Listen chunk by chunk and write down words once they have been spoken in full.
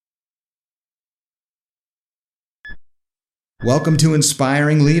Welcome to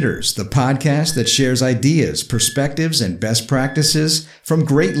Inspiring Leaders, the podcast that shares ideas, perspectives, and best practices from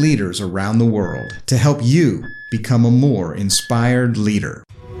great leaders around the world to help you become a more inspired leader.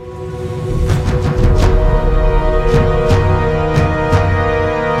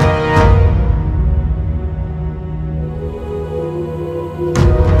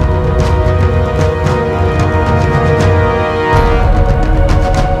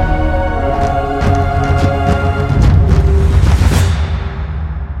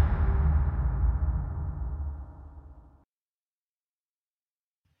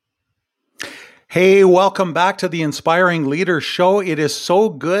 Hey, welcome back to the Inspiring Leaders Show. It is so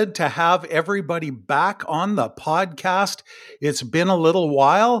good to have everybody back on the podcast. It's been a little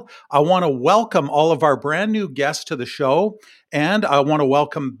while. I want to welcome all of our brand new guests to the show, and I want to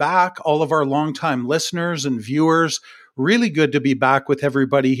welcome back all of our longtime listeners and viewers. Really good to be back with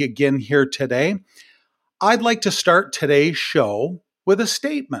everybody again here today. I'd like to start today's show with a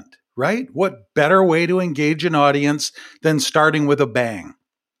statement, right? What better way to engage an audience than starting with a bang?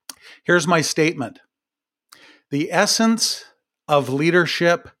 Here's my statement. The essence of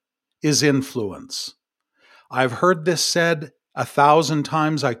leadership is influence. I've heard this said 1,000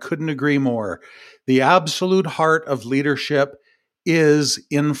 times. I couldn't agree more. The absolute heart of leadership is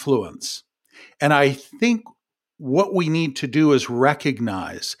influence. And I think what we need to do is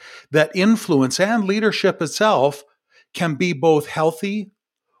recognize that influence and leadership itself can be both healthy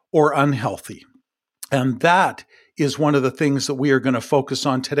or unhealthy. And that is one of the things that we are going to focus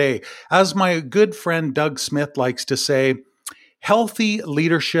on today. As my good friend Doug Smith likes to say, healthy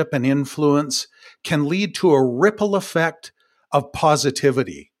leadership and influence can lead to a ripple effect of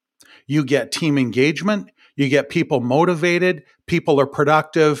positivity. You get team engagement, you get people motivated, people are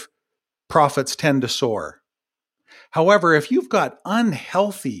productive, profits tend to soar. However, if you've got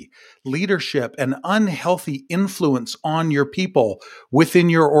unhealthy leadership and unhealthy influence on your people within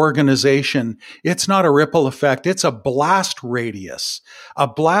your organization, it's not a ripple effect. It's a blast radius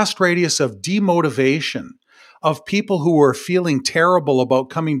of demotivation, of people who are feeling terrible about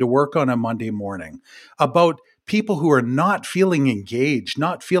coming to work on a Monday morning, about people who are not feeling engaged,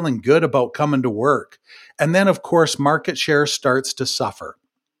 not feeling good about coming to work. And then, of course, market share starts to suffer.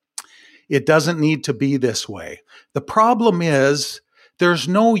 It doesn't need to be this way. The problem is there's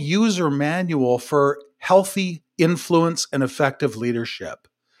no user manual for healthy influence and effective leadership.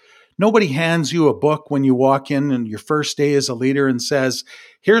 Nobody hands you a book when you walk in and your first day as a leader and says,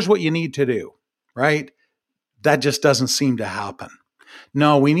 here's what you need to do, right? That just doesn't seem to happen.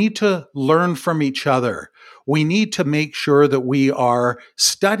 No, we need to learn from each other. We need to make sure that we are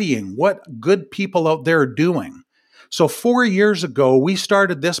studying what good people out there are doing. So 4 years ago, we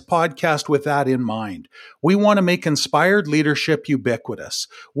started this podcast with that in mind. We want to make inspired leadership ubiquitous.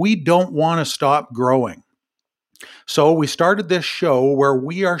 We don't want to stop growing. So we started this show where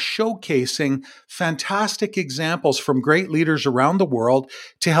we are showcasing fantastic examples from great leaders around the world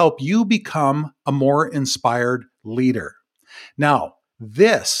to help you become a more inspired leader. Now,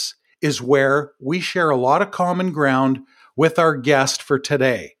 this is where we share a lot of common ground with our guest for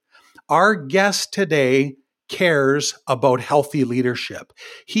today. Our guest today cares about healthy leadership.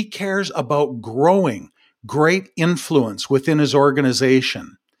 He cares about growing great influence within his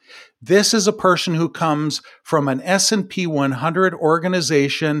organization. This is a person who comes from an S&P 100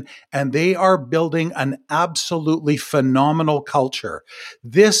 organization, and they are building an absolutely phenomenal culture.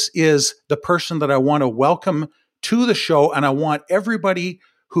 This is the person that I want to welcome to the show, and I want everybody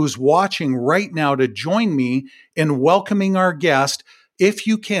who's watching right now to join me in welcoming our guest. If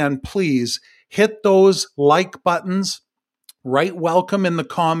you can, please hit those like buttons, write welcome in the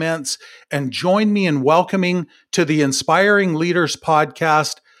comments, and join me in welcoming to the Inspiring Leaders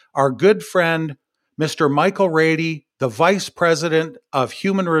podcast our good friend, Mr. Michael Rady, the Vice President of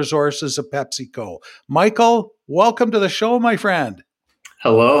Human Resources of PepsiCo. Michael, welcome to the show, my friend.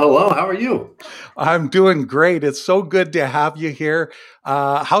 Hello. How are you? I'm doing great. It's so good to have you here.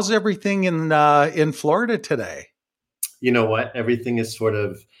 How's everything in Florida today? You know what? Everything is sort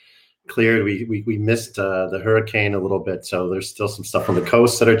of cleared. We missed the hurricane a little bit, so there's still some stuff on the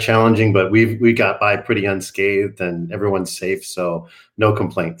coast that are challenging, but we got by pretty unscathed and everyone's safe, so no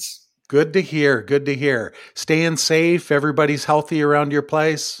complaints. Good to hear. Staying safe. Everybody's healthy around your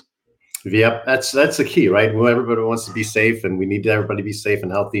place. Yep, that's the key, right? Well, everybody wants to be safe, and we need everybody to be safe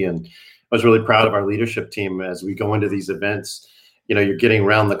and healthy. And I was really proud of our leadership team as we go into these events. You know, you're getting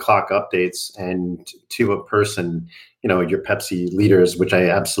round the clock updates, and to a person, you know, your Pepsi leaders, which I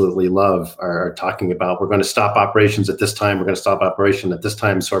absolutely love, are talking about, we're going to stop operations at this time. We're going to stop operation at this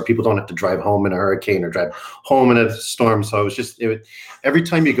time, so our people don't have to drive home in a hurricane or drive home in a storm. So every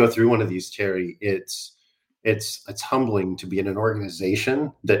time you go through one of these, Terry, it's it's humbling to be in an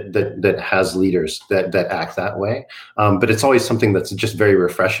organization that has leaders that act that way. But it's always something that's just very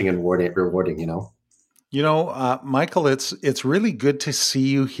refreshing and rewarding, you know. Michael, it's really good to see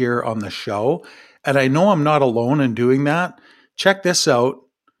you here on the show. And I know I'm not alone in doing that. Check this out.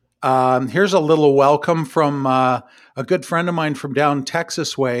 Here's a little welcome from a good friend of mine from down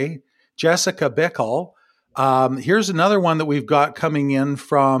Texas way, Jessica Bickle. Here's another one that we've got coming in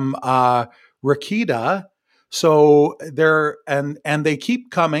from Rakita. So and they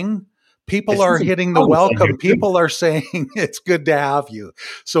keep coming. People are hitting the welcome. People are saying it's good to have you.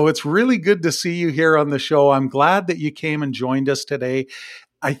 So it's really good to see you here on the show. I'm glad that you came and joined us today.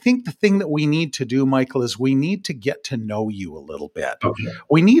 I think the thing that we need to do, Michael, is we need to get to know you a little bit. Okay.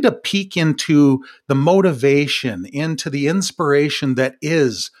 We need a peek into the motivation, into the inspiration that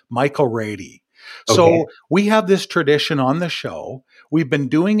is Michael Rady. Okay. So we have this tradition on the show. We've been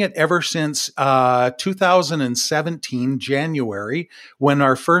doing it ever since 2017, January, when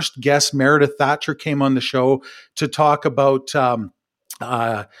our first guest, Meredith Thatcher, came on the show to talk about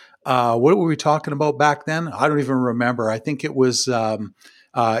what were we talking about back then? I don't even remember. I think it was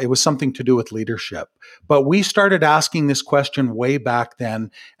something to do with leadership. But we started asking this question way back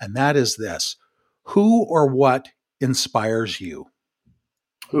then, and that is this: who or what inspires you?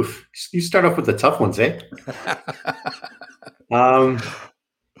 Oof, you start off with the tough ones, eh?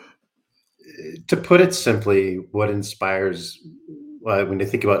 To put it simply, what inspires, when you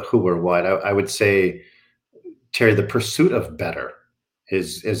think about who or what, I would say, Terry, the pursuit of better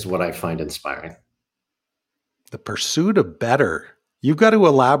is what I find inspiring. The pursuit of better. You've got to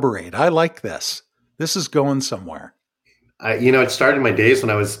elaborate. I like this. This is going somewhere. It started in my days when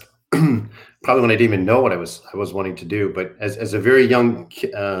I was probably when I didn't even know what I was wanting to do. But as a very young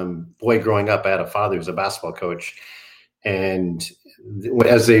boy growing up, I had a father who was a basketball coach, and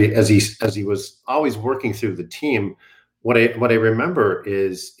as he was always working through the team, what I remember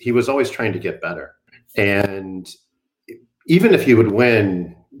is he was always trying to get better. And even if he would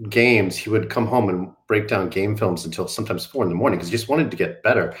win games, he would come home and break down game films until sometimes 4 a.m. because he just wanted to get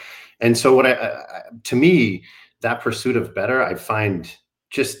better. And so to me, that pursuit of better, I find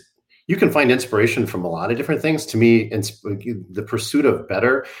just, you can find inspiration from a lot of different things. To me, the pursuit of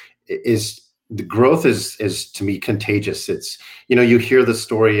better the growth is to me contagious. It's, you hear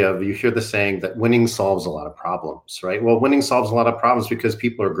the saying that winning solves a lot of problems, right? Well, winning solves a lot of problems because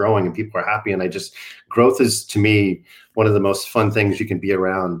people are growing and people are happy. And growth is, to me, one of the most fun things you can be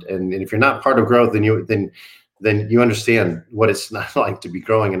around. And if you're not part of growth, then you understand what it's not like to be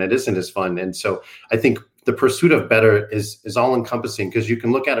growing, and it isn't as fun. And so I think the pursuit of better is all encompassing, because you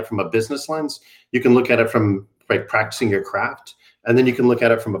can look at it from a business lens, you can look at it from practicing your craft, and then you can look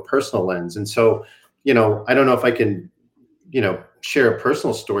at it from a personal lens. And so, I don't know if I can, share a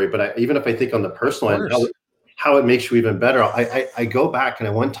personal story, but even if I think on the personal end, how it makes you even better, I go back, and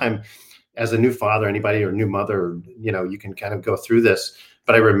at one time, as a new father, anybody, or new mother, you can kind of go through this.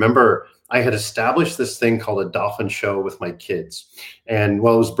 But I remember I had established this thing called a dolphin show with my kids. And it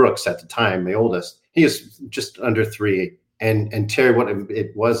was Brooks at the time, my oldest. He is just under 3. And Terry, what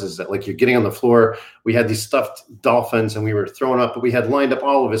it was is that, you're getting on the floor, we had these stuffed dolphins, and we were throwing up, but we had lined up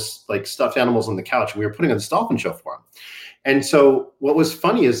all of his stuffed animals on the couch, and we were putting on this dolphin show for him. And so what was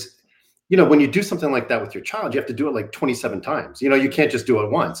funny is, when you do something like that with your child, you have to do it 27 times. You can't just do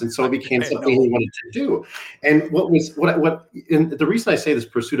it once. And so it became something he wanted to do. And the reason I say this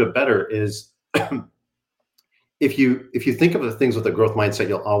pursuit of better is if you think of the things with a growth mindset,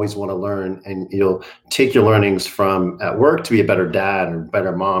 you'll always want to learn, and you'll take your learnings from at work to be a better dad or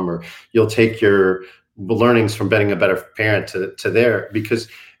better mom, or you'll take your learnings from being a better parent to there. Because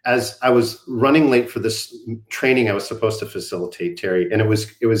as I was running late for this training I was supposed to facilitate, Terry, and it was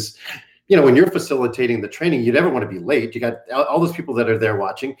when you're facilitating the training, you never want to be late. You got all those people that are there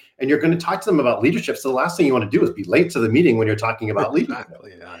watching, and you're going to talk to them about leadership. So the last thing you want to do is be late to the meeting when you're talking about leadership.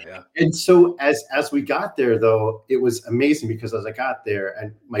 Exactly. Yeah. And so as we got there, though, it was amazing, because as I got there,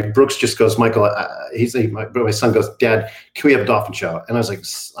 and my Brooks just goes, Michael, my son goes, Dad, can we have a dolphin show? And I was like,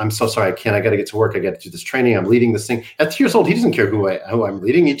 I'm so sorry, I can't. I got to get to work. I got to do this training. I'm leading this thing. At 2 years old, he doesn't care who I'm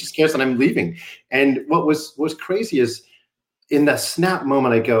leading. He just cares that I'm leaving. And what was crazy is, in that snap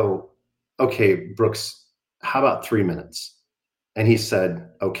moment, I go, okay, Brooks, how about 3 minutes? And he said,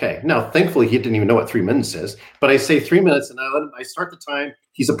 okay. Now, thankfully, he didn't even know what 3 minutes is, but I say 3 minutes, and I start the time.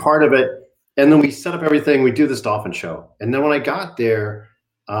 He's a part of it. And then we set up everything. We do this dolphin show. And then when I got there,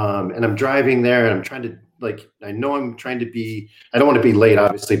 and I'm driving there, and I'm trying to, I know I'm trying to be, I don't want to be late,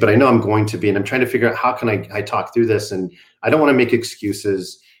 obviously, but I know I'm going to be, and I'm trying to figure out how can I talk through this, and I don't want to make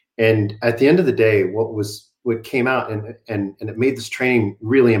excuses. And at the end of the day, what was what came out and it made this training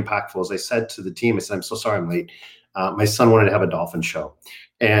really impactful. As I said to the team, I said, I'm so sorry I'm late. My son wanted to have a dolphin show,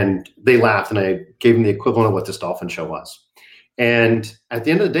 and they laughed, and I gave them the equivalent of what this dolphin show was. And at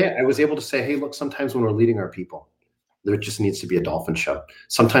the end of the day, I was able to say, hey, look, sometimes when we're leading our people, there just needs to be a dolphin show.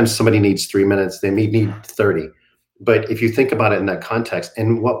 Sometimes somebody needs 3 minutes. They may need 30. But if you think about it in that context,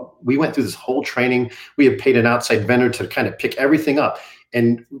 and what we went through this whole training, we had paid an outside vendor to kind of pick everything up.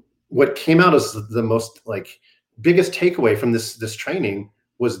 And what came out as the most biggest takeaway from this training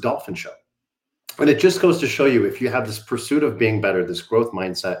was dolphin show. And it just goes to show you, if you have this pursuit of being better, this growth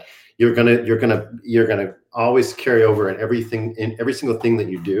mindset, you're gonna always carry over in every single thing that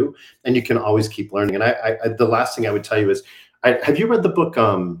you do, and you can always keep learning. And I the last thing I would tell you is, have you read the book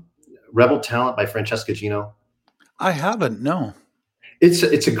Rebel Talent by Francesca Gino? I haven't. No. It's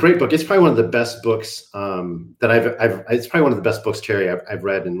a great book. It's probably one of the best books that it's probably one of the best books, Terry, I've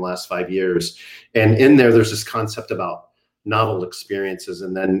read in the last 5 years. And in there's this concept about novel experiences.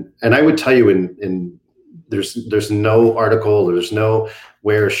 And I would tell you, there's no article, there's no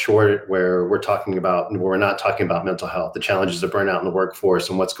where we're talking about, where we're not talking about mental health, the challenges of burnout in the workforce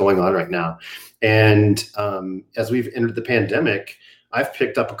and what's going on right now. And as we've entered the pandemic, I've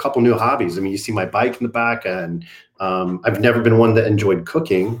picked up a couple new hobbies. I mean, you see my bike in the back, and I've never been one that enjoyed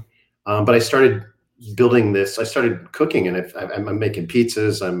cooking, but I started building this. I started cooking, and I'm making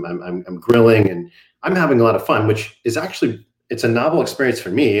pizzas. I'm grilling, and I'm having a lot of fun, which is actually, it's a novel experience for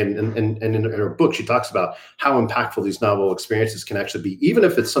me. And in her book, she talks about how impactful these novel experiences can actually be, even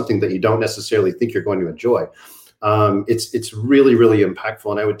if it's something that you don't necessarily think you're going to enjoy. It's really, really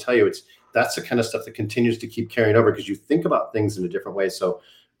impactful. And I would tell you, that's the kind of stuff that continues to keep carrying over, because you think about things in a different way. So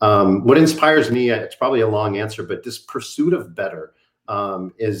what inspires me, it's probably a long answer, but this pursuit of better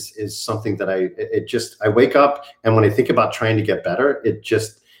is something that I wake up, and when I think about trying to get better, it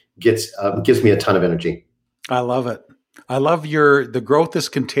just gives me a ton of energy. I love it. I love the growth is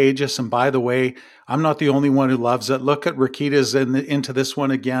contagious. And by the way, I'm not the only one who loves it. Look at Rakita's into this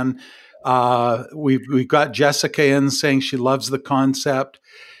one again. We've got Jessica in saying she loves the concept.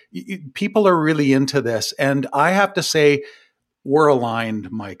 People are really into this. And I have to say, we're aligned,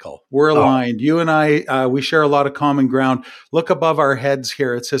 Michael. We're aligned. You and I, we share a lot of common ground. Look above our heads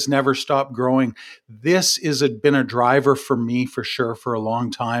here. It says never stop growing. This been a driver for me for sure for a long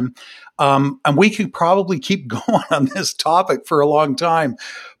time. And we could probably keep going on this topic for a long time.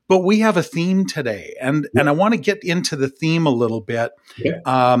 But we have a theme today, and I want to get into the theme a little bit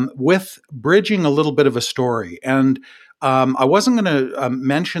with bridging a little bit of a story. And I wasn't going to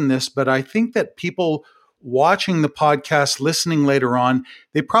mention this, but I think that people watching the podcast, listening later on,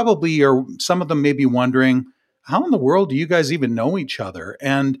 they probably are, some of them may be wondering, how in the world do you guys even know each other?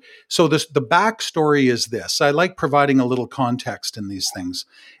 And so the backstory is this. I like providing a little context in these things.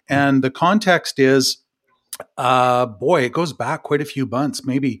 And the context is, it goes back quite a few months,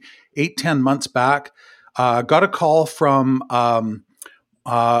 maybe 8-10 months back. Got a call from AJ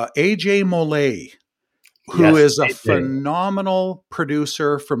Mollet, who is a phenomenal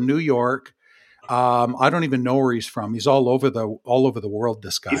producer from New York. I don't even know where he's from. He's all over the world,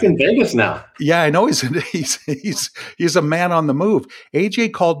 this guy. He's in Vegas now. Yeah, I know he's a man on the move.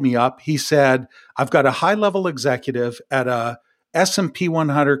 AJ called me up. He said, I've got a high-level executive at a S&P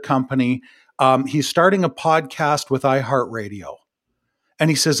 100 company. He's starting a podcast with iHeartRadio. And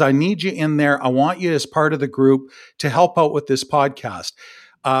he says, I need you in there. I want you as part of the group to help out with this podcast.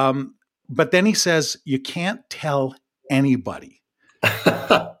 But then he says, you can't tell anybody.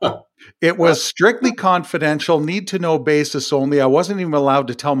 It was strictly confidential, need to know basis only. I wasn't even allowed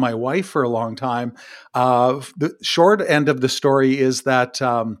to tell my wife for a long time. The short end of the story is that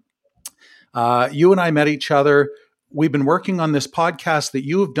you and I met each other. We've been working on this podcast that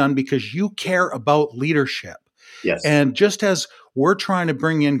you have done because you care about leadership. Yes. And just as we're trying to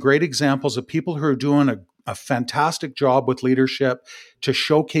bring in great examples of people who are doing a fantastic job with leadership to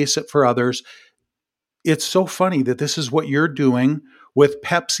showcase it for others, it's so funny that this is what you're doing with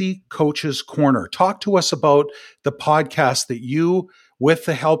Pepsi Coach's Corner. Talk to us about the podcast that you, with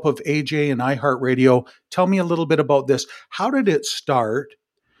the help of AJ and iHeartRadio, tell me a little bit about this. How did it start,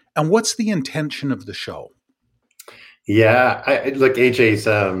 and what's the intention of the show? Yeah, look, AJ's,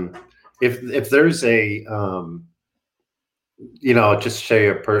 if there's a, just share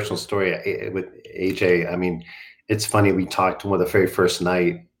your personal story with AJ. I mean, it's funny. We talked one of the very first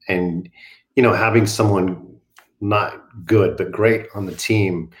night, and, having someone not good, but great on the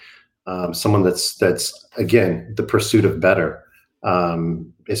team, someone that's again, the pursuit of better,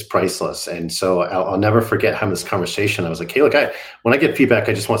 is priceless. And so I'll never forget having this conversation. I was like, hey, look, when I get feedback,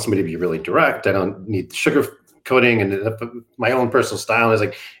 I just want somebody to be really direct. I don't need sugarcoat sugarcoating and my own personal style. And I was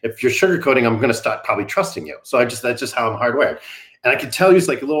like, if you're sugarcoating, I'm going to start probably trusting you. So that's just how I'm hardwired. And I could tell he was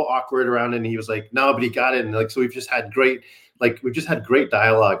like a little awkward around it. And he was like, no, but he got it. And like, so we've just had great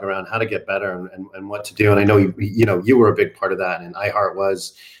dialogue around how to get better and what to do. And I know, you were a big part of that, and iHeart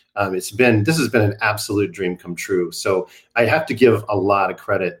was. This has been an absolute dream come true. So I have to give a lot of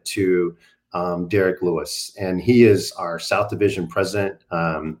credit to Derek Lewis, and he is our South Division president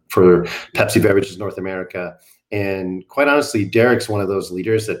for Pepsi Beverages North America. And quite honestly, Derek's one of those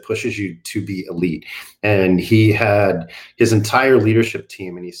leaders that pushes you to be elite. And he had his entire leadership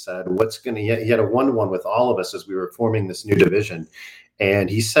team, and he said, he had a one-on-one with all of us as we were forming this new division. And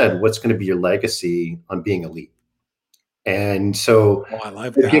he said, what's going to be your legacy on being elite? And so I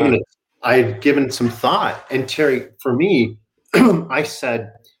love that. I'd given some thought. And Terry, for me, I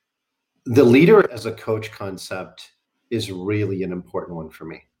said, the leader as a coach concept is really an important one for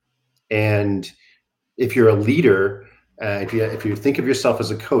me. And if you're a leader, if you think of yourself as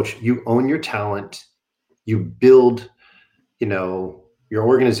a coach, you own your talent, you build, your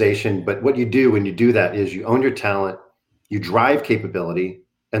organization. But what you do when you do that is you own your talent, you drive capability,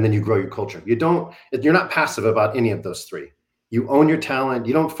 and then you grow your culture. You're not passive about any of those three. You own your talent.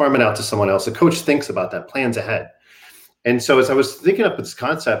 You don't farm it out to someone else. A coach thinks about that, plans ahead. And so as I was thinking up this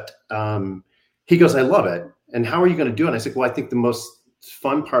concept, he goes, I love it. And how are you going to do it? And I said, well, I think the most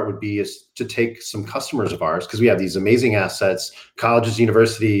fun part would be is to take some customers of ours, because we have these amazing assets, colleges,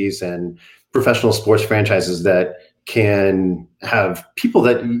 universities, and professional sports franchises that can have people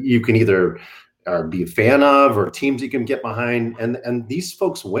that you can either be a fan of or teams you can get behind. And these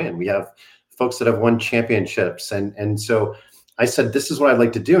folks win. We have folks that have won championships. And so I said, this is what I'd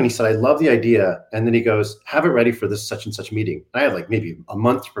like to do. And he said, I love the idea. And then he goes, have it ready for this such and such meeting. I had like maybe a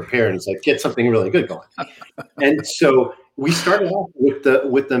month to prepare. And he's like, get something really good going. And so we started off with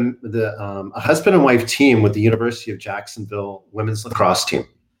a husband and wife team with the University of Jacksonville women's lacrosse team.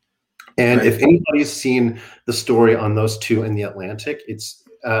 And if anybody's seen the story on those two in the Atlantic,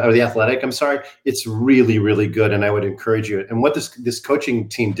 or the Athletic, I'm sorry, it's really, really good. And I would encourage you. And what this coaching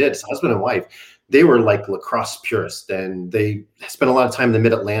team did, it's husband and wife, they were like lacrosse purists, and they spent a lot of time in the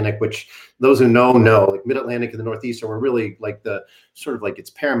Mid-Atlantic, which those who know, like Mid-Atlantic and the Northeast are really like the sort of like it's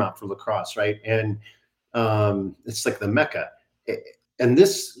paramount for lacrosse, right? And it's like the Mecca. And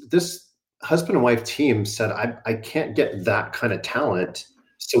this husband and wife team said, I can't get that kind of talent.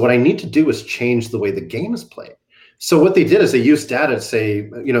 So what I need to do is change the way the game is played. So what they did is they used data to say,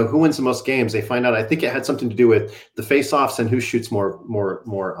 who wins the most games. They find out, I think it had something to do with the face-offs and who shoots more,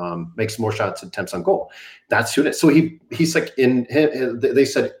 makes more shots, attempts on goal. That's who it is. So he's like, they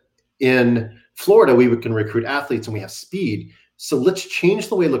said in Florida, we can recruit athletes and we have speed. So let's change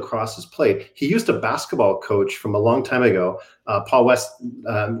the way lacrosse is played. He used a basketball coach from a long time ago, Paul West,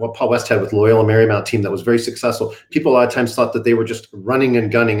 what Paul West had with Loyola Marymount team that was very successful. People a lot of times thought that they were just running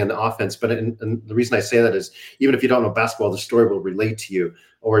and gunning in the offense. But and the reason I say that is, even if you don't know basketball, the story will relate to you.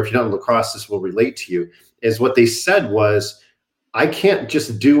 Or if you don't know lacrosse, this will relate to you. Is what they said was, I can't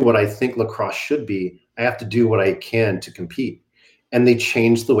just do what I think lacrosse should be. I have to do what I can to compete. And they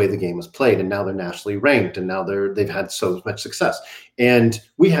changed the way the game was played, and now they're nationally ranked, and now they've had so much success. And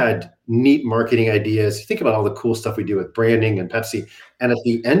we had neat marketing ideas. Think about all the cool stuff we do with branding and Pepsi. And at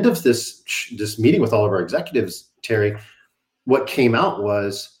the end of this meeting with all of our executives, Terry, what came out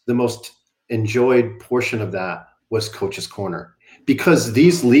was the most enjoyed portion of that was Coach's Corner, because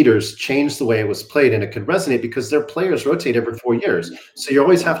these leaders changed the way it was played, and it could resonate because their players rotate every 4 years. So you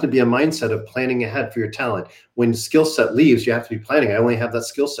always have to be a mindset of planning ahead for your talent. When skill set leaves, you have to be planning. I only have that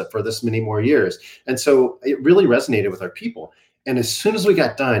skill set for this many more years. And so it really resonated with our people. And as soon as we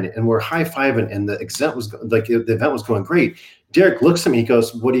got done and we're high-fiving and the event was going great, Derek looks at me, he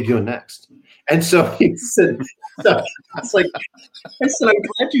goes, what are you doing next? And so he said, it's like, I said, I'm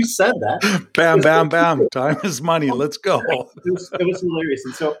glad you said that. Bam, bam, bam. Time is money. Let's go. It was hilarious.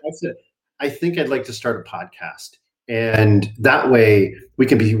 And so I said, I think I'd like to start a podcast. And that way we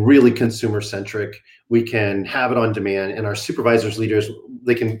can be really consumer centric. We can have it on demand, and our supervisors, leaders,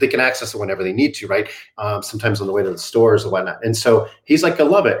 they can access it whenever they need to, right? Sometimes on the way to the stores or whatnot. And so he's like, I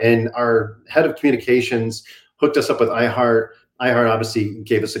love it. And our head of communications hooked us up with iHeart. iHeart obviously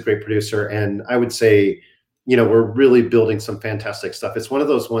gave us a great producer. And I would say, we're really building some fantastic stuff. It's one of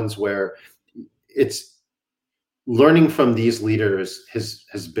those ones where it's learning from these leaders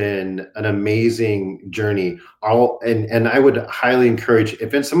has been an amazing journey. And I would highly encourage,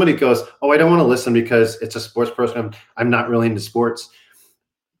 if somebody goes, oh, I don't want to listen because it's a sports program, I'm not really into sports.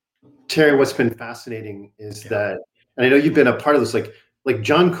 Terry, what's been fascinating is that, and I know you've been a part of this, like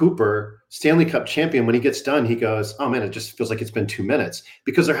John Cooper, Stanley Cup champion, when he gets done, he goes, oh man, it just feels like it's been 2 minutes,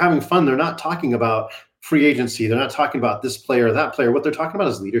 because they're having fun. They're not talking about free agency. They're not talking about this player or that player. What they're talking about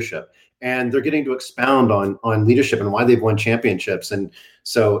is leadership. And they're getting to expound on leadership and why they've won championships. And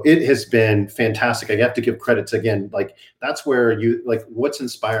so it has been fantastic. I have to give credit to, again, like that's where you like what's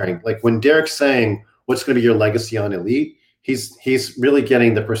inspiring. Like when Derek's saying what's going to be your legacy on Elite, he's really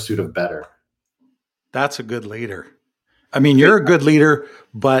getting the pursuit of better. That's a good leader. I mean, you're a good leader,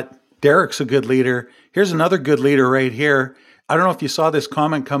 but Derek's a good leader. Here's another good leader right here. I don't know if you saw this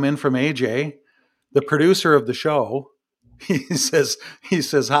comment come in from AJ, the producer of the show. He says,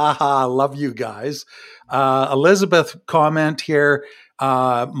 ha ha, love you guys. Elizabeth comment here.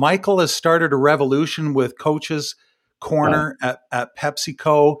 Michael has started a revolution with Coach's Corner at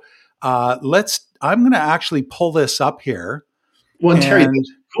PepsiCo. I'm going to actually pull this up here. Well, and Terry,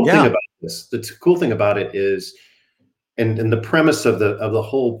 the cool thing about it is, and the premise of the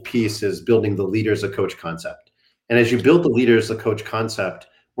whole piece is building the leader as a coach concept. And as you build the leader as a coach concept,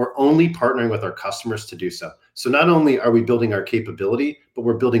 we're only partnering with our customers to do so. So not only are we building our capability, but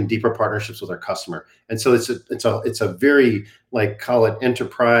we're building deeper partnerships with our customer. And so it's a very, like, call it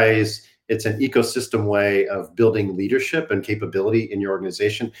enterprise. It's an ecosystem way of building leadership and capability in your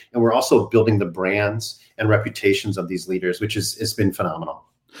organization. And we're also building the brands and reputations of these leaders, which has been phenomenal.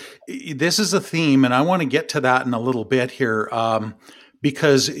 This is a theme, and I want to get to that in a little bit here.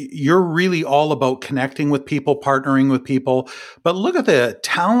 Because you're really all about connecting with people, partnering with people. But look at the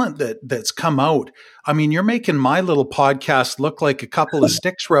talent that's come out. I mean, you're making my little podcast look like a couple of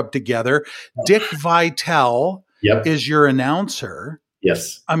sticks rubbed together. Dick Vitale is your announcer.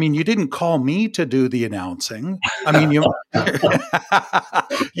 Yes. I mean, you didn't call me to do the announcing. I mean, you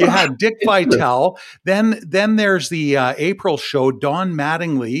you had Dick Vitale. Then there's the April show, Don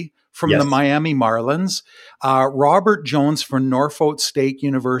Mattingly from the Miami Marlins, Robert Jones from Norfolk State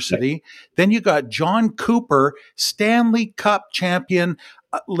University. Then you got John Cooper, Stanley Cup champion.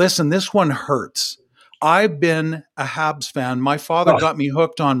 Listen, this one hurts. I've been a Habs fan. My father got me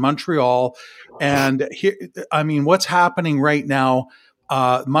hooked on Montreal. And here, I mean, what's happening right now,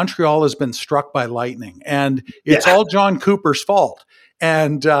 Montreal has been struck by lightning. And it's all John Cooper's fault.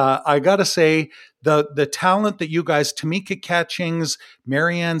 And I got to say, the talent that you guys, Tamika Catchings,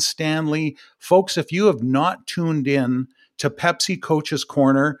 Marianne Stanley, folks, if you have not tuned in to Pepsi Coach's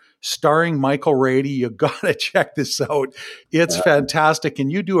Corner, starring Michael Rady, you got to check this out. It's fantastic.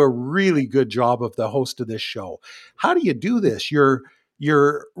 And you do a really good job of the host of this show. How do you do this? You're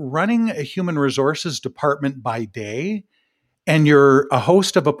running a human resources department by day, and you're a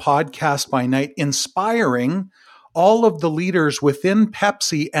host of a podcast by night, inspiring all of the leaders within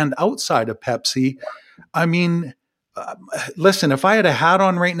Pepsi and outside of Pepsi. I mean, listen, if I had a hat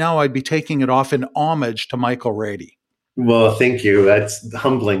on right now, I'd be taking it off in homage to Michael Rady. Well, thank you. That's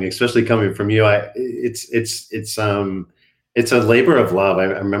humbling, especially coming from you. It's a labor of love. I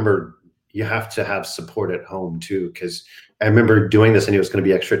remember you have to have support at home too, because I remember doing this and it was going to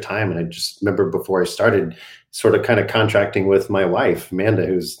be extra time. And I just remember before I started sort of kind of contracting with my wife, Amanda,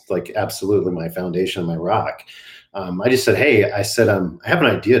 who's like absolutely my foundation, my rock. I just said, hey, I have an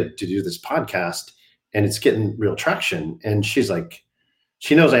idea to do this podcast and it's getting real traction. And she's like,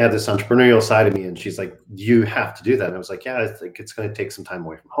 she knows I have this entrepreneurial side of me. And she's like, you have to do that. And I was like, yeah, I think it's going to take some time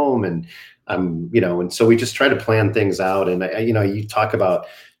away from home. And, and so we just try to plan things out. And you talk about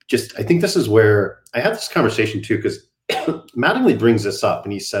I think this is where I had this conversation too, because Mattingly brings this up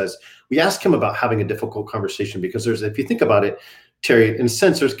and he says, we asked him about having a difficult conversation because if you think about it, Terry, in a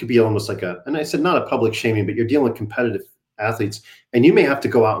sense, there could be almost like and I said, not a public shaming, but you're dealing with competitive athletes and you may have to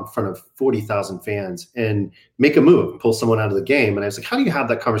go out in front of 40,000 fans and make a move, pull someone out of the game. And I was like, how do you have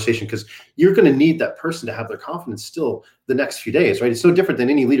that conversation? Because you're going to need that person to have their confidence still the next few days, right? It's so different than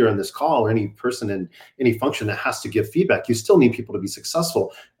any leader on this call or any person in any function that has to give feedback. You still need people to be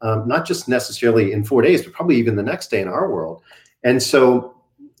successful, not just necessarily in 4 days, but probably even the next day in our world. And so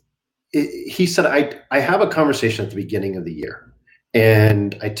he said, I have a conversation at the beginning of the year.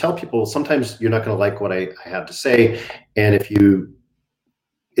 And I tell people, sometimes you're not going to like what I have to say. And if you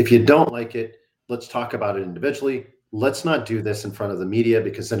don't like it, let's talk about it individually. Let's not do this in front of the media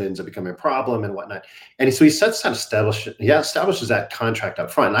because then it ends up becoming a problem and whatnot. And so he establishes that contract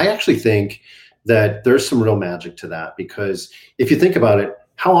up front. And I actually think that there's some real magic to that, because if you think about it,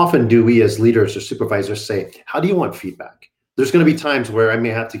 how often do we as leaders or supervisors say, how do you want feedback? There's going to be times where I may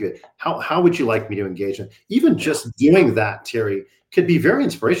have to get, how would you like me to engage? And even just doing that, Terry, could be very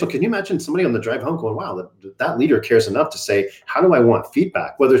inspirational. Can you imagine somebody on the drive home going, wow, that leader cares enough to say, how do I want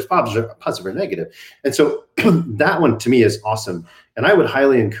feedback, whether it's positive or negative? And so that one to me is awesome. And I would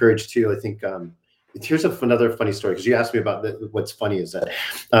highly encourage too, I think, here's another funny story, because you asked me about what's funny is that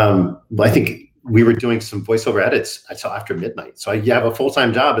I think we were doing some voiceover edits until after midnight. So you have a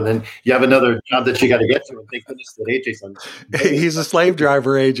full-time job, and then you have another job that you got to get to. And thank goodness that AJ's on. He's a slave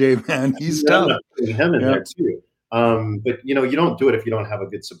driver, AJ, man. He's tough. Him in there too. But you don't do it if you don't have a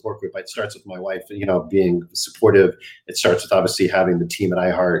good support group. It starts with my wife, being supportive. It starts with obviously having the team at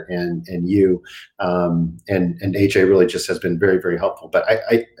iHeart and you, and AJ really just has been very, very helpful. But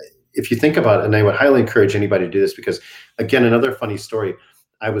I if you think about it, and I would highly encourage anybody to do this, because again, another funny story,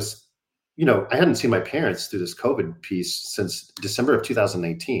 I hadn't seen my parents through this COVID piece since December of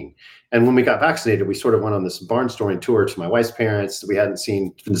 2019. And when we got vaccinated, we sort of went on this barnstorming tour to my wife's parents that we hadn't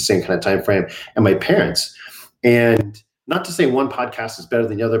seen in the same kind of time frame, and my parents. And not to say one podcast is better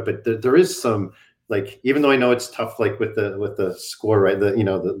than the other, but there is some, like, even though I know it's tough, like with the score, right?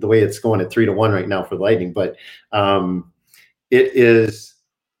 The way it's going at 3-1 right now for Lightning, but it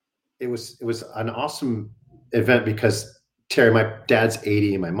was an awesome event because Terry, my dad's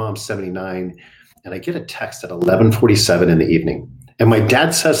 80, my mom's 79, and I get a text at 11:47 in the evening, and my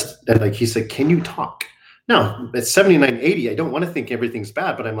dad says, he said, "Can you talk?" Now at 79, 80, I don't want to think everything's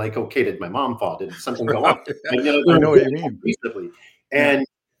bad, but I'm like, okay, did my mom fall? Did something go on? I know what you mean. Reasonably. And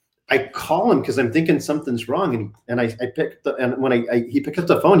I call him because I'm thinking something's wrong, and I picked when he picked up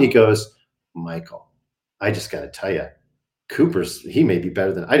the phone, he goes, "Michael, I just got to tell you, Cooper's, he may be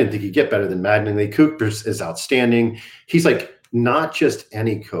better than, I didn't think he'd get better than Mattingly. Cooper's is outstanding. He's like, not just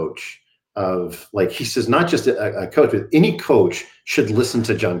any coach he says, not just a coach, but any coach should listen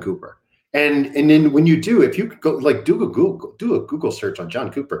to Jon Cooper. And then when you do, if you go do a Google search on Jon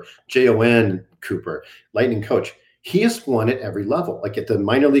Cooper, Jon Cooper, Lightning coach, he has won at every level, like at the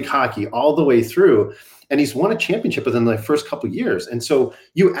minor league hockey all the way through. And he's won a championship within the first couple of years. And so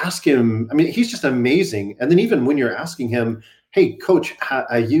you ask him, he's just amazing. And then even when you're asking him, "Hey, coach,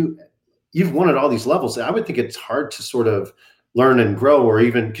 you've won at all these levels," I would think it's hard to sort of learn and grow, or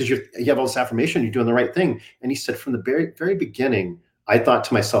even because you have all this affirmation, you're doing the right thing. And he said, from the very, very beginning, I thought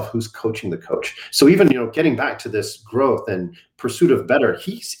to myself, who's coaching the coach? So even, getting back to this growth and pursuit of better,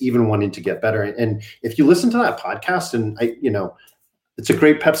 he's even wanting to get better. And if you listen to that podcast, and it's a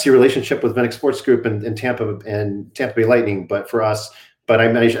great Pepsi relationship with Venix Sports Group and Tampa Bay Lightning. But for us, I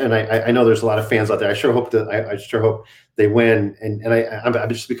know there's a lot of fans out there. I sure hope they win. And I've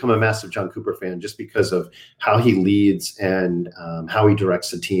just become a massive Jon Cooper fan just because of how he leads and how he directs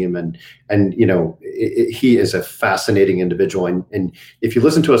the team. And he is a fascinating individual. And if you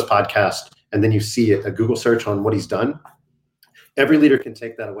listen to his podcast and then you see a Google search on what he's done, every leader can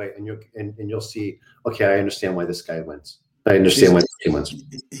take that away, and you'll see, okay, I understand why this guy wins. I understand why he wins.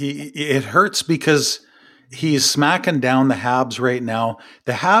 It hurts because he's smacking down the Habs right now.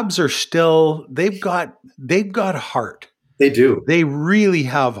 The Habs are still, they've got heart. They do. They really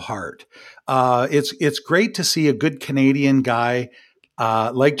have heart. It's great to see a good Canadian guy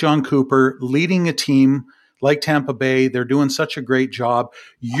like Jon Cooper leading a team like Tampa Bay. They're doing such a great job.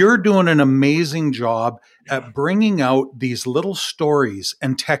 You're doing an amazing job at bringing out these little stories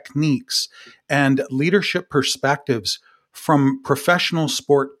and techniques and leadership perspectives from professional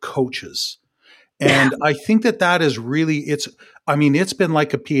sport coaches. And I think that is really, it's been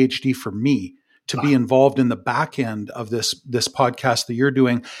like a PhD for me to be involved in the back end of this podcast that you're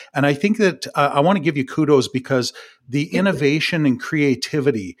doing. And I think that I want to give you kudos because the innovation and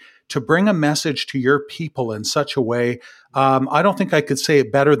creativity to bring a message to your people in such a way, I don't think I could say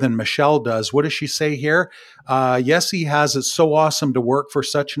it better than Michelle does. What does she say here? Yes, he has. It's so awesome to work for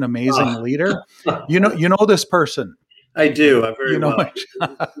such an amazing leader. You know this person. I do. I'm very well.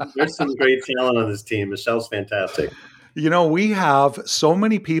 There's some great talent on this team. Michelle's fantastic. We have so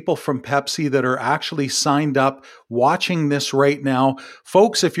many people from Pepsi that are actually signed up watching this right now.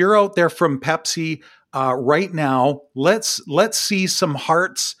 Folks, if you're out there from Pepsi right now, let's see some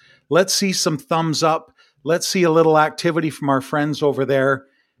hearts. Let's see some thumbs up. Let's see a little activity from our friends over there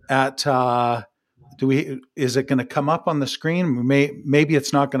at is it going to come up on the screen? Maybe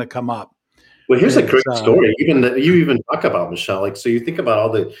it's not going to come up. Well, here's a great story. You even talk about, Michelle. Like, so you think about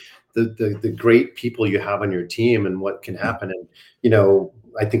all the great people you have on your team and what can happen. And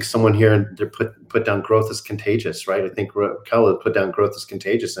I think someone here put down growth is contagious, right? I think Raquel put down growth is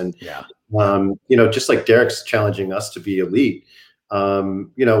contagious, and just like Derek's challenging us to be elite.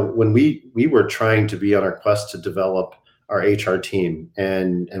 When we were trying to be on our quest to develop our HR team,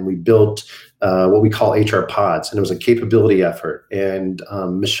 and we built what we call HR pods, and it was a capability effort. And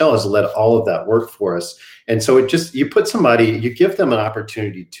Michelle has led all of that work for us. And so you give them an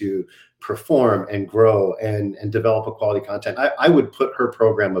opportunity to perform and grow and develop a quality content. I would put her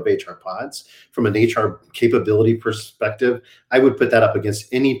program of HR pods from an HR capability perspective. I would put that up against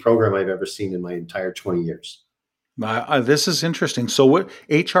any program I've ever seen in my entire 20 years. This is interesting. So what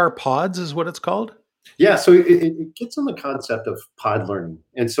HR pods is what it's called? Yeah, so it gets on the concept of pod learning.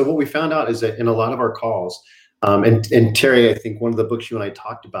 And so what we found out is that in a lot of our calls, and Terry, I think one of the books you and I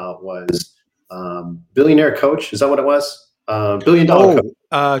talked about was Billionaire Coach. Is that what it was? $billion Coach.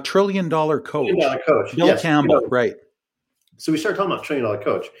 $1 trillion coach. $1 trillion Coach. Bill Yes, Campbell, right. So we started talking about $1 trillion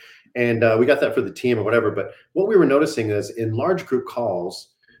Coach. And we got that for the team or whatever. But what we were noticing is in large group calls,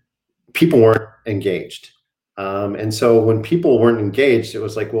 people weren't engaged. And so when people weren't engaged, it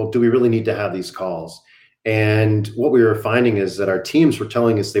was like, well, do we really need to have these calls? And what we were finding is that our teams were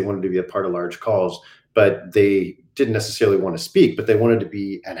telling us they wanted to be a part of large calls, but they didn't necessarily want to speak, but they wanted to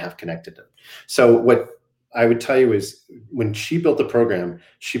be and have connected them. So what I would tell you is when she built a program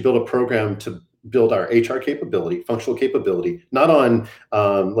to build our HR capability, functional capability, not on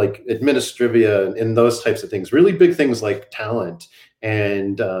like administrivia and those types of things, really big things like talent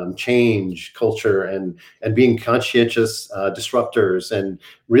and change culture and being conscientious disruptors and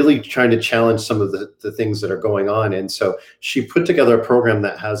really trying to challenge some of the things that are going on. And so she put together a program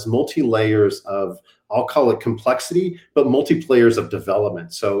that has multi-layers of, I'll call it complexity, but multi-layers of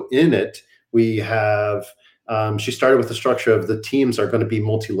development. So in it, we have she started with the structure of the teams are going to be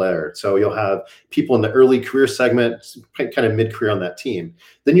multi-layered. So you'll have people in the early career segment, kind of mid-career on that team.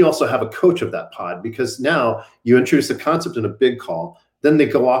 Then you also have a coach of that pod, because now you introduce the concept in a big call. Then they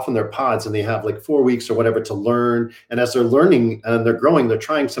go off in their pods and they have like 4 weeks or whatever to learn. And as they're learning and they're growing, they're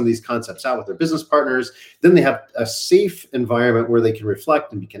trying some of these concepts out with their business partners. Then they have a safe environment where they can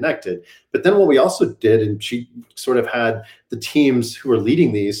reflect and be connected. But then what we also did, and she sort of had the teams who are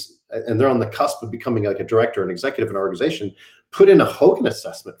leading these, and they're on the cusp of becoming like a director and executive in an organization, put in a Hogan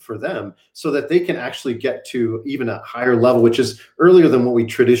assessment for them so that they can actually get to even a higher level, which is earlier than what we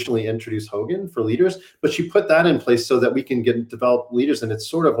traditionally introduce Hogan for leaders. But she put that in place so that we can develop leaders. And it's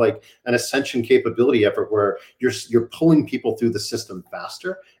sort of like an ascension capability effort where you're pulling people through the system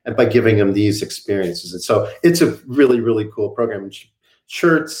faster and by giving them these experiences. And so it's a really, really cool program.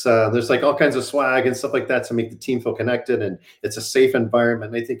 Shirts, there's like all kinds of swag and stuff like that to make the team feel connected, and it's a safe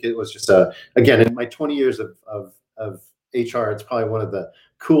environment. And I think it was just again, in my 20 years of HR, it's probably one of the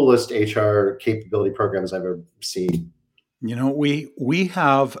coolest HR capability programs I've ever seen. You know, we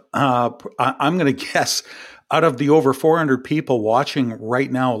have I'm going to guess out of the over 400 people watching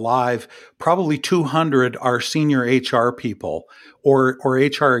right now live, probably 200 are senior HR people or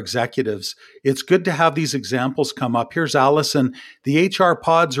HR executives. It's good to have these examples come up. Here's Allison. The HR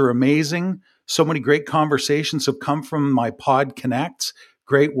pods are amazing. So many great conversations have come from my pod connects.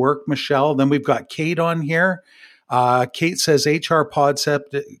 Great work, Michelle. Then we've got Kate on here. Kate says HR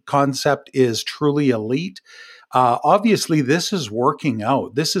concept is truly elite. Obviously, this is working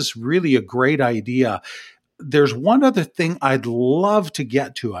out. This is really a great idea. There's one other thing I'd love to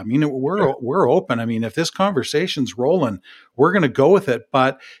get to. I mean, we're open. I mean, if this conversation's rolling, we're going to go with it.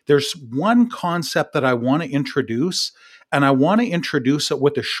 But there's one concept that I want to introduce, and I want to introduce it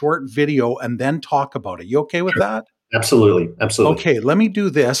with a short video and then talk about it. You okay with that? Absolutely. Okay, let me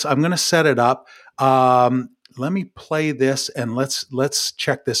do this. I'm going to set it up. Let me play this and let's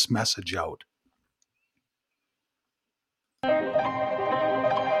check this message out.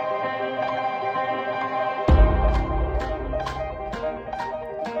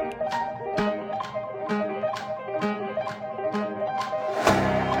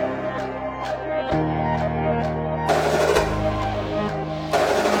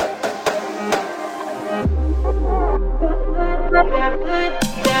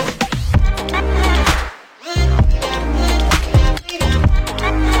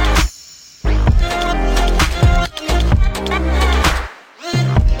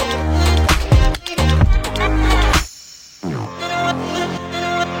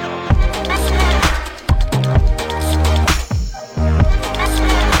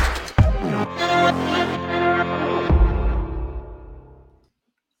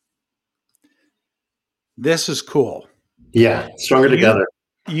 This is cool. Yeah, stronger together.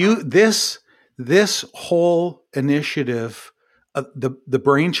 This whole initiative, the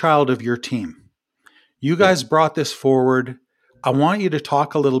brainchild of your team. You guys brought this forward. I want you to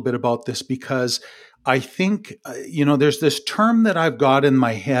talk a little bit about this because I think there's this term that I've got in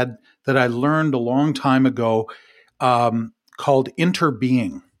my head that I learned a long time ago called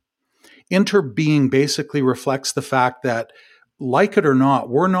interbeing. Interbeing basically reflects the fact that, like it or not,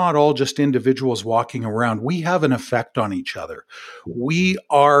 we're not all just individuals walking around. We have an effect on each other. We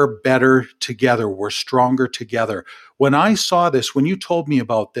are better together. We're stronger together. When I saw this, when you told me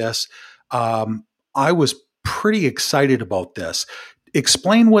about this, I was pretty excited about this.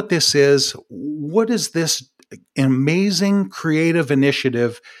 Explain what this is. What is this amazing creative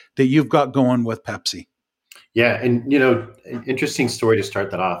initiative that you've got going with Pepsi? Yeah, and an interesting story to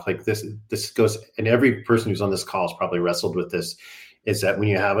start that off. Like this goes, and every person who's on this call has probably wrestled with this. Is that when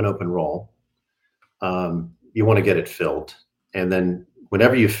you have an open role, you want to get it filled, and then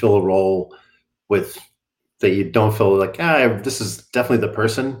whenever you fill a role with that you don't feel like this is definitely the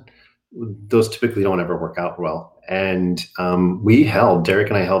person, those typically don't ever work out well. And Derek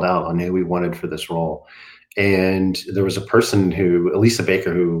and I held out on who we wanted for this role, and there was a person Elisa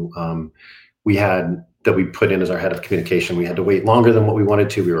Baker, who we had that we put in as our head of communication. We had to wait longer than what we wanted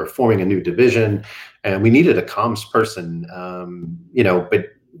to. We were forming a new division, and we needed a comms person. But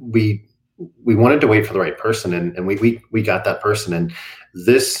we wanted to wait for the right person, and we got that person. And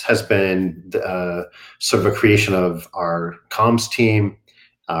this has been sort of a creation of our comms team,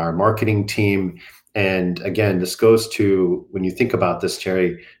 our marketing team. And again, this goes to, when you think about this,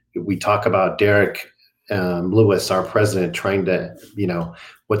 Terry, we talk about Derek Lewis, our president, trying to,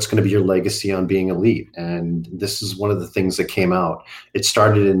 what's going to be your legacy on being elite? And this is one of the things that came out. It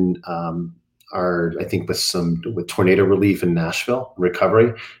started in with tornado relief in Nashville,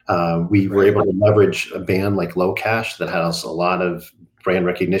 recovery. We were able to leverage a band like Low Cash that has a lot of brand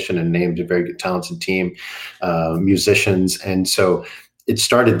recognition and named a very good, talented team, musicians. And so it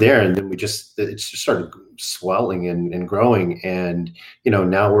started there, and then it just started swelling and growing. And,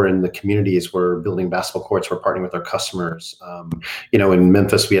 now we're in the communities, we're building basketball courts, we're partnering with our customers. In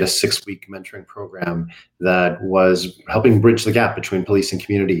Memphis, we had a 6-week mentoring program that was helping bridge the gap between police and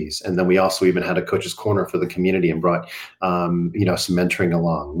communities. And then we also even had a coach's corner for the community and brought, some mentoring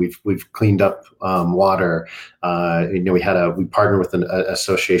along. We've cleaned up water. We partnered with an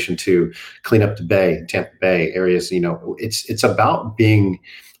association to clean up the Bay, Tampa Bay areas. It's about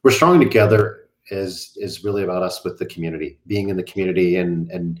we're strong together. Is really about us with the community, being in the community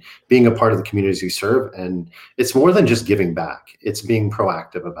and being a part of the communities we serve. And it's more than just giving back. It's being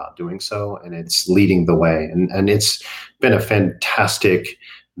proactive about doing so, and it's leading the way. And it's been a fantastic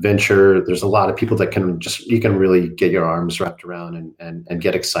venture. There's a lot of people that you can really get your arms wrapped around and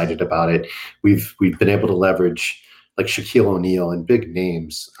get excited about it. We've been able to leverage like Shaquille O'Neal and big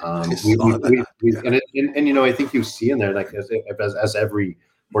names. I think you see in there, like as every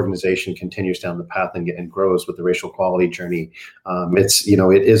organization continues down the path and grows with the racial equality journey.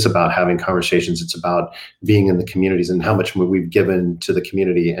 It is about having conversations. It's about being in the communities and how much we've given to the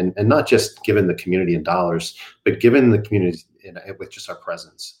community, and not just given the community in dollars, but given the community with just our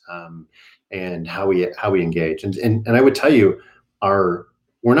presence, and how we engage. And I would tell you,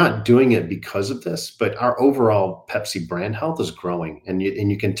 we're not doing it because of this, but our overall Pepsi brand health is growing, and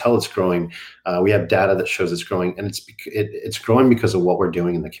you can tell it's growing. We have data that shows it's growing, and it's growing because of what we're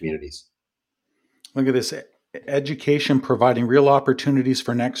doing in the communities. Look at this: education providing real opportunities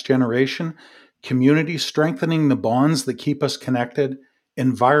for next generation, community strengthening the bonds that keep us connected,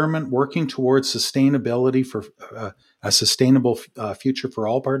 environment working towards sustainability for a sustainable future for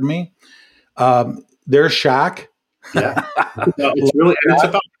all. Pardon me. There's Shaq. Yeah, it's really, and it's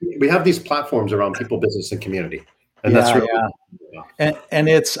about, we have these platforms around people, business, and community, and that's really, and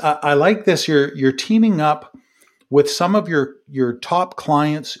it's I like this. You're teaming up with some of your top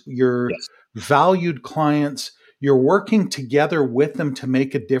clients, your valued clients. You're working together with them to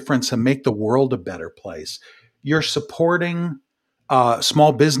make a difference and make the world a better place. You're supporting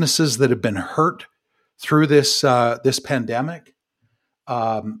small businesses that have been hurt through this pandemic.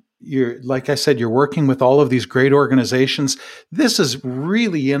 Like I said, you're working with all of these great organizations. This is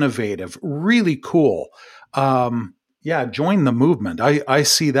really innovative, really cool. Join the movement. I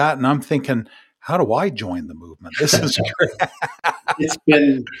see that, and I'm thinking, how do I join the movement? This is great. It's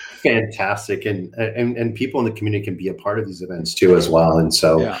been fantastic, and people in the community can be a part of these events too as well. And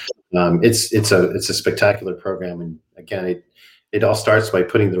so it's a spectacular program. And again, it all starts by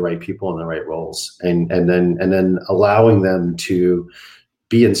putting the right people in the right roles, and then allowing them to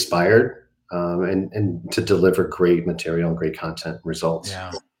be inspired and to deliver great material and great content results.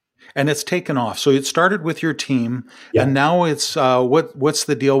 Yeah. And it's taken off. So it started with your team, and now it's what's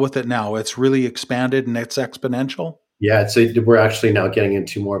the deal with it now? It's really expanded and it's exponential. Yeah, we're actually now getting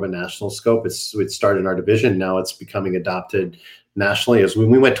into more of a national scope. It started in our division. Now it's becoming adopted nationally. As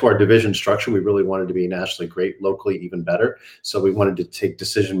when we went to our division structure, we really wanted to be nationally great, locally even better. So we wanted to take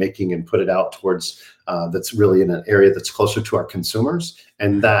decision making and put it out towards that's really in an area that's closer to our consumers,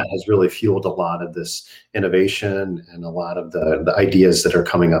 and that has really fueled a lot of this innovation and a lot of the ideas that are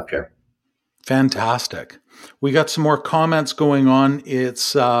coming up here. Fantastic. We got some more comments going on.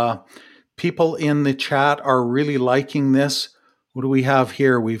 It's people in the chat are really liking this. What do we have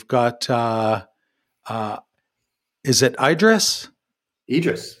here? We've got is it Idris?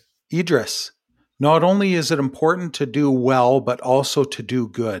 Idris. Not only is it important to do well, but also to do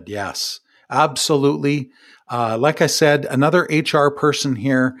good. Yes, absolutely. Like I said, another HR person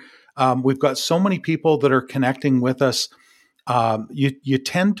here. We've got so many people that are connecting with us. You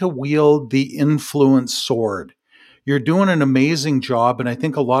tend to wield the influence sword. You're doing an amazing job, and I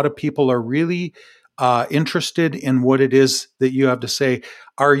think a lot of people are really interested in what it is that you have to say.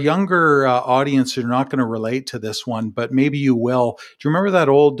 Our younger audience are not going to relate to this one, but maybe you will. Do you remember that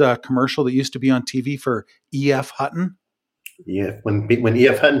old commercial that used to be on TV for E.F. Hutton? Yeah, when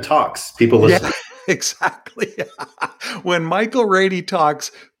E.F. Hutton talks, people listen. Yeah, exactly. When Michael Rady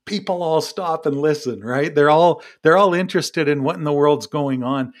talks, people all stop and listen, right? They're all interested in what in the world's going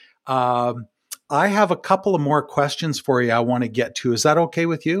on. I have a couple of more questions for you I want to get to. Is that okay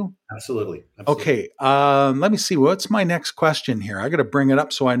with you? Absolutely. Okay. Let me see. What's my next question here? I got to bring it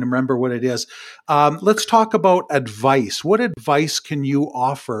up so I remember what it is. Let's talk about advice. What advice can you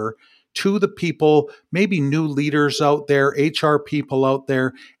offer to the people, maybe new leaders out there, HR people out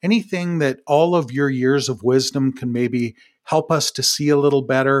there, anything that all of your years of wisdom can maybe help us to see a little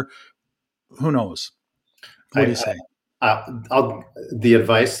better? Who knows? What do you say? The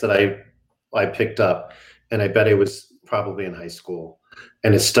advice that I picked up, and I bet it was probably in high school,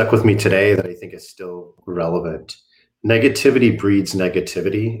 and it stuck with me today that I think is still relevant. Negativity breeds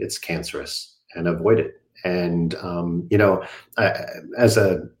negativity. It's cancerous, and avoid it. And,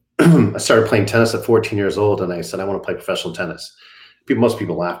 I started playing tennis at 14 years old, and I said, I want to play professional tennis. Most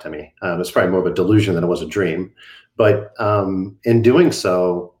people laughed at me. It was probably more of a delusion than it was a dream. But in doing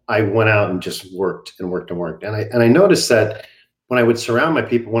so, I went out and just worked and worked and worked. And I noticed that when I would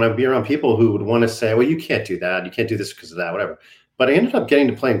when I would be around people who would want to say, well, you can't do that. You can't do this because of that, whatever. But I ended up getting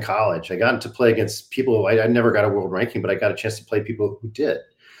to play in college. I got to play against people. I never got a world ranking, but I got a chance to play people who did.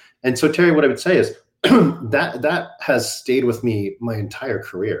 And so, Terry, what I would say is that has stayed with me my entire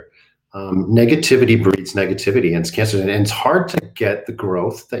career. Negativity breeds negativity, and it's cancer. And it's hard to get the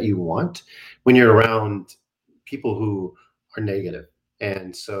growth that you want when you're around people who are negative.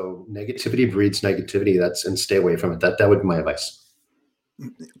 And so negativity breeds negativity. And stay away from it. That would be my advice.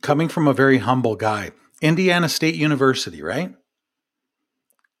 Coming from a very humble guy, Indiana State University, right?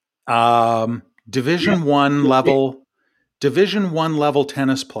 Division I level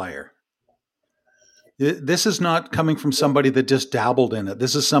tennis player. This is not coming from somebody that just dabbled in it.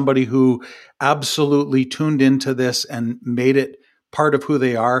 This is somebody who absolutely tuned into this and made it part of who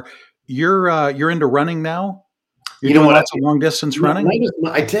they are. You're into running now? You're doing lots of long distance running?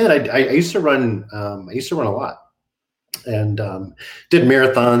 I did. I used to run. I used to run a lot, and did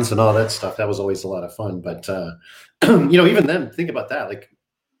marathons and all that stuff. That was always a lot of fun. But even then, think about that. Like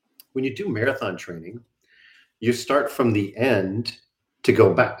when you do marathon training, you start from the end to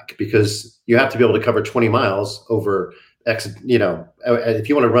go back, because you have to be able to cover 20 miles over X. If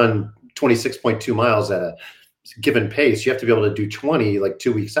you want to run 26.2 miles at a given pace, you have to be able to do 20 like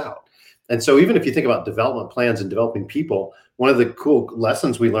 2 weeks out. And so even if you think about development plans and developing people, one of the cool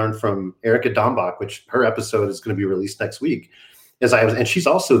lessons we learned from Erica Dombach, which her episode is going to be released next week, and she's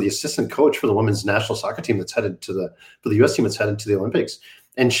also the assistant coach for the women's national soccer team that's headed for the U.S. team that's headed to the Olympics.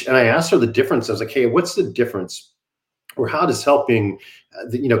 And I asked her the difference. I was like, hey, what's the difference? Or how does helping,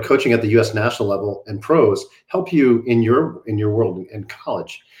 coaching at the U.S. national level and pros help you in your world in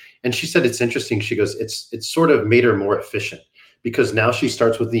college? And she said, it's interesting. She goes, it's sort of made her more efficient, because now she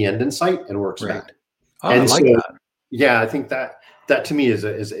starts with the end in sight and works back. Oh, and I like that. Yeah, I think that to me is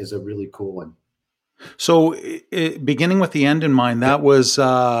a really cool one. So beginning with the end in mind, that was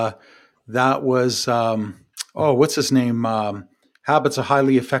what's his name? Habits of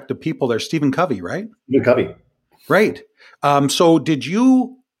Highly Effective People there. Stephen Covey, right? Stephen Covey. Right. So did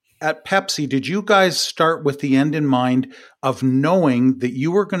you at Pepsi, did you guys start with the end in mind of knowing that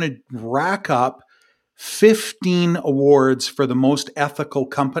you were going to rack up 15 awards for the most ethical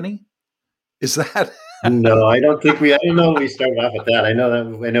company? Is that? No, I don't know we started off with that. I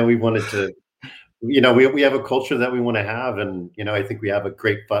know we wanted to, we have a culture that we want to have. And, I think we have a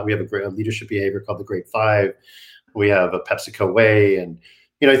great leadership behavior called the Great Five. We have a PepsiCo way. And,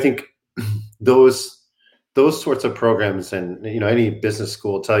 I think those sorts of programs, and any business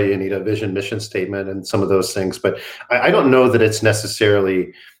school will tell you need a vision, mission statement, and some of those things. But I don't know that it's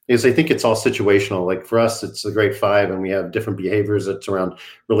necessarily, because I think it's all situational. Like for us, it's the Great Five, and we have different behaviors that's around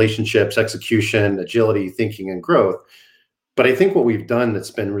relationships, execution, agility, thinking, and growth. But I think what we've done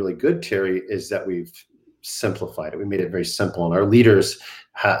that's been really good, Terry, is that we've simplified it. We made it very simple, and our leaders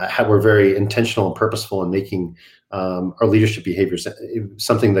were very intentional and purposeful in making our leadership behaviors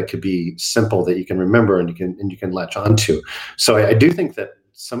something that could be simple, that you can remember and you can latch onto. So I do think that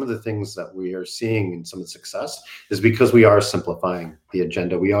some of the things that we are seeing in some of the success is because we are simplifying the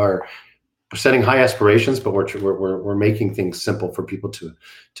agenda. We are setting high aspirations, but we're making things simple for people to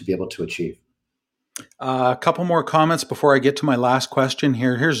be able to achieve. A couple more comments before I get to my last question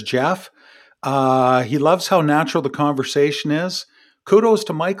here. Here's Jeff. He loves how natural the conversation is. Kudos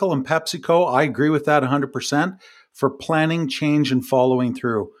to Michael and PepsiCo. I agree with that 100% for planning, change, and following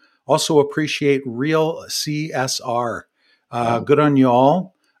through. Also appreciate real CSR. Good on you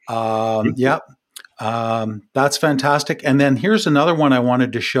all. Yep. That's fantastic. And then here's another one I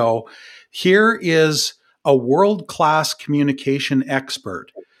wanted to show. Here is a world-class communication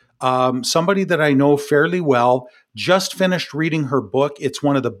expert. Somebody that I know fairly well, just finished reading her book. It's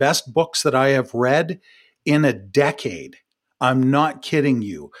one of the best books that I have read in a decade. I'm not kidding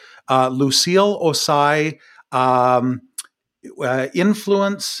you. Lucille Osai,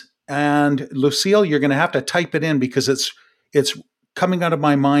 Influence. And Lucille, you're going to have to type it in because it's coming out of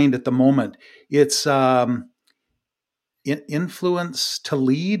my mind at the moment. It's Influence to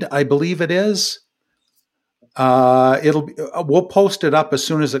Lead, I believe it is. We'll post it up as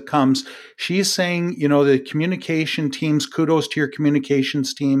soon as it comes. She's saying, the communication teams, kudos to your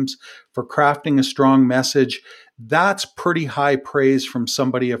communications teams for crafting a strong message. That's pretty high praise from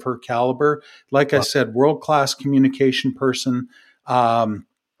somebody of her caliber. Like I said, world-class communication person.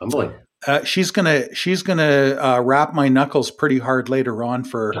 Humbling. She's gonna wrap my knuckles pretty hard later on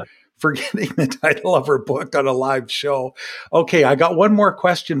for getting the title of her book on a live show. Okay, I got one more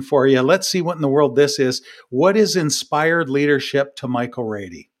question for you. Let's see what in the world this is. What is inspired leadership to Michael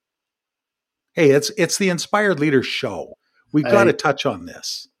Rady? Hey, it's the Inspired Leaders Show. We've got to touch on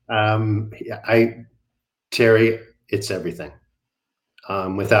this. Terry, it's everything.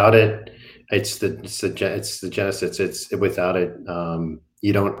 Without it, it's the genesis. It's without it,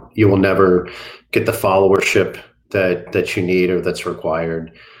 you will never get the followership that you need or that's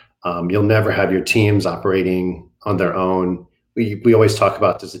required. You'll never have your teams operating on their own. We always talk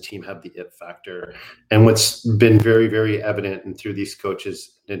about, does the team have the it factor? And what's been very, very evident and through these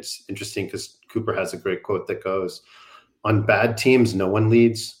coaches, it's interesting because Cooper has a great quote that goes, on bad teams, no one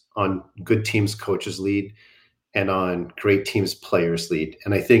leads. On good teams, coaches lead. And on great teams, players lead.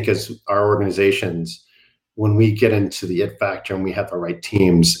 And I think as our organizations, when we get into the it factor and we have the right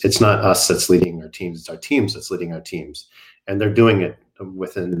teams, it's not us that's leading our teams, it's our teams that's leading our teams. And they're doing it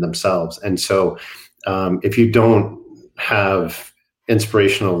within themselves. And so if you don't have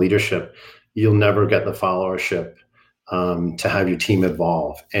inspirational leadership, you'll never get the followership to have your team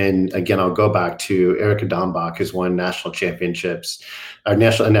evolve. And again, I'll go back to Erica Dombach, who's won national championships, a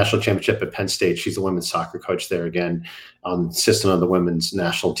national championship at Penn State. She's a women's soccer coach there again, assistant on the women's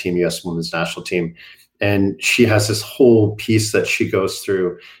national team, U.S. women's national team. And she has this whole piece that she goes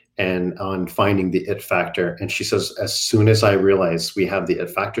through and on finding the it factor. And she says, as soon as I realize we have the it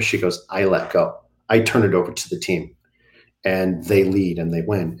factor, she goes, I let go. I turn it over to the team and they lead and they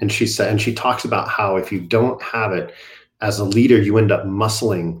win. And she said, and she talks about how if you don't have it as a leader, you end up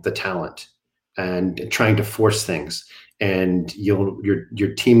muscling the talent and trying to force things. And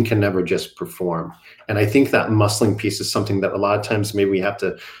your team can never just perform. And I think that muscling piece is something that a lot of times maybe we have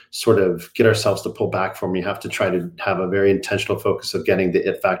to sort of get ourselves to pull back from. You have to try to have a very intentional focus of getting the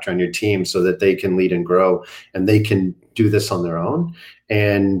it factor on your team so that they can lead and grow and they can do this on their own.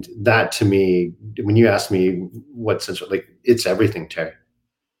 And that to me, when you ask me what's like, it's everything, Terry.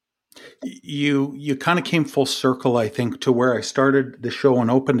 You kind of came full circle, I think, to where I started the show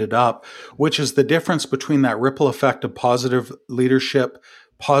and opened it up, which is the difference between that ripple effect of positive leadership,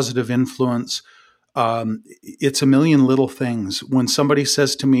 positive influence. It's a million little things. When somebody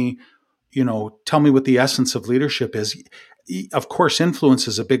says to me, tell me what the essence of leadership is. Of course, influence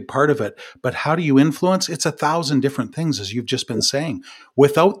is a big part of it, but how do you influence? It's 1,000 different things, as you've just been saying.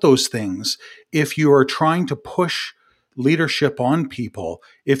 Without those things, if you are trying to push leadership on people,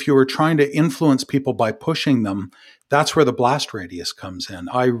 if you were trying to influence people by pushing them, that's where the blast radius comes in.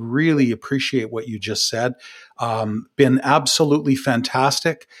 I really appreciate what you just said. Been absolutely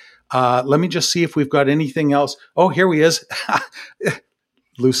fantastic. Let me just see if we've got anything else. Oh, here he is.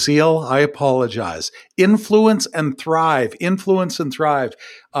 Lucille, I apologize. Influence and thrive. Influence and thrive.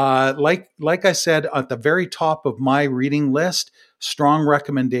 Like I said, at the very top of my reading list, strong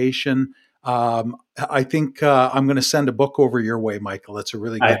recommendation. I think I'm going to send a book over your way, Michael. It's a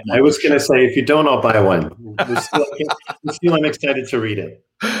really good one. I was going to say, if you don't, I'll buy one. I'm excited to read it.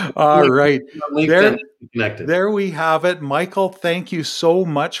 All right. There we have it. Michael, thank you so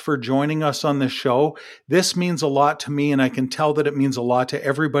much for joining us on the show. This means a lot to me, and I can tell that it means a lot to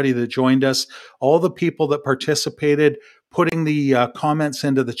everybody that joined us, all the people that participated, putting the comments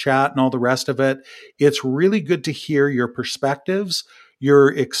into the chat and all the rest of it. It's really good to hear your perspectives,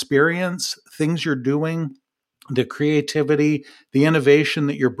 your experience, things you're doing, the creativity, the innovation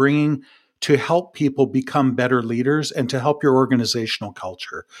that you're bringing to help people become better leaders and to help your organizational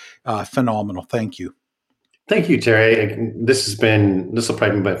culture. Phenomenal. Thank you. Thank you, Terry. This will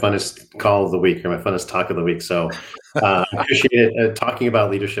probably be my funnest call of the week or my funnest talk of the week. So I appreciate it. Talking about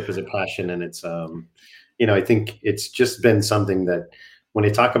leadership is a passion, and it's, I think it's just been something that when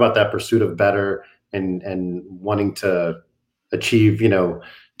you talk about that pursuit of better and wanting to achieve,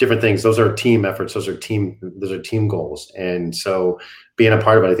 different things, those are team efforts. Those are team goals. And so being a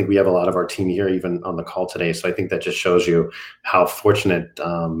part of it, I think we have a lot of our team here, even on the call today. So I think that just shows you how fortunate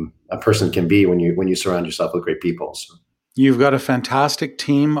a person can be when you surround yourself with great people. So. You've got a fantastic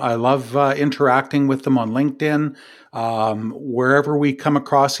team. I love interacting with them on LinkedIn. Wherever we come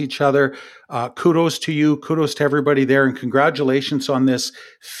across each other, kudos to you, kudos to everybody there, and congratulations on this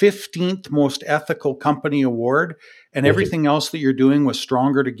 15th Most Ethical Company Award and everything else that you're doing with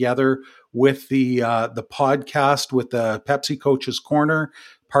Stronger Together, with the podcast, with the Pepsi Coaches Corner,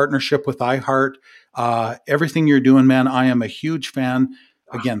 partnership with iHeart, everything you're doing, man. I am a huge fan.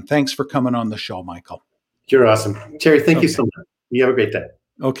 Again, thanks for coming on the show, Michael. You're awesome. Terry, thank you so much. You have a great day.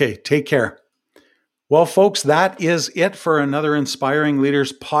 Okay, take care. Well, folks, that is it for another Inspiring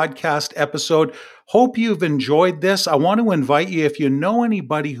Leaders podcast episode. Hope you've enjoyed this. I want to invite you, if you know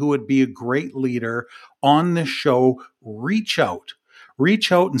anybody who would be a great leader on this show, reach out.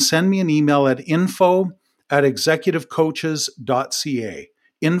 Reach out and send me an email at info@executivecoaches.ca.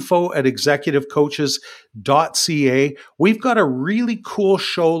 info@executivecoaches.ca. We've got a really cool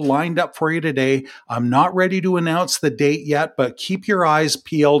show lined up for you today. I'm not ready to announce the date yet, but keep your eyes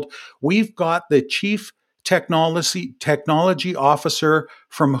peeled. We've got the Chief Technology Officer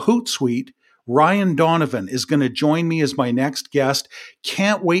from Hootsuite, Ryan Donovan, is going to join me as my next guest.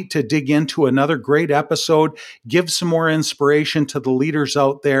 Can't wait to dig into another great episode, give some more inspiration to the leaders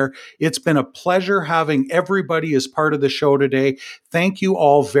out there. It's been a pleasure having everybody as part of the show today. Thank you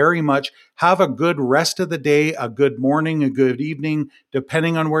all very much. Have a good rest of the day, a good morning, a good evening,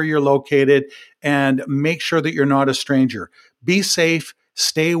 depending on where you're located, and make sure that you're not a stranger. Be safe,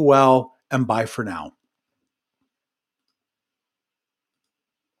 stay well, and bye for now.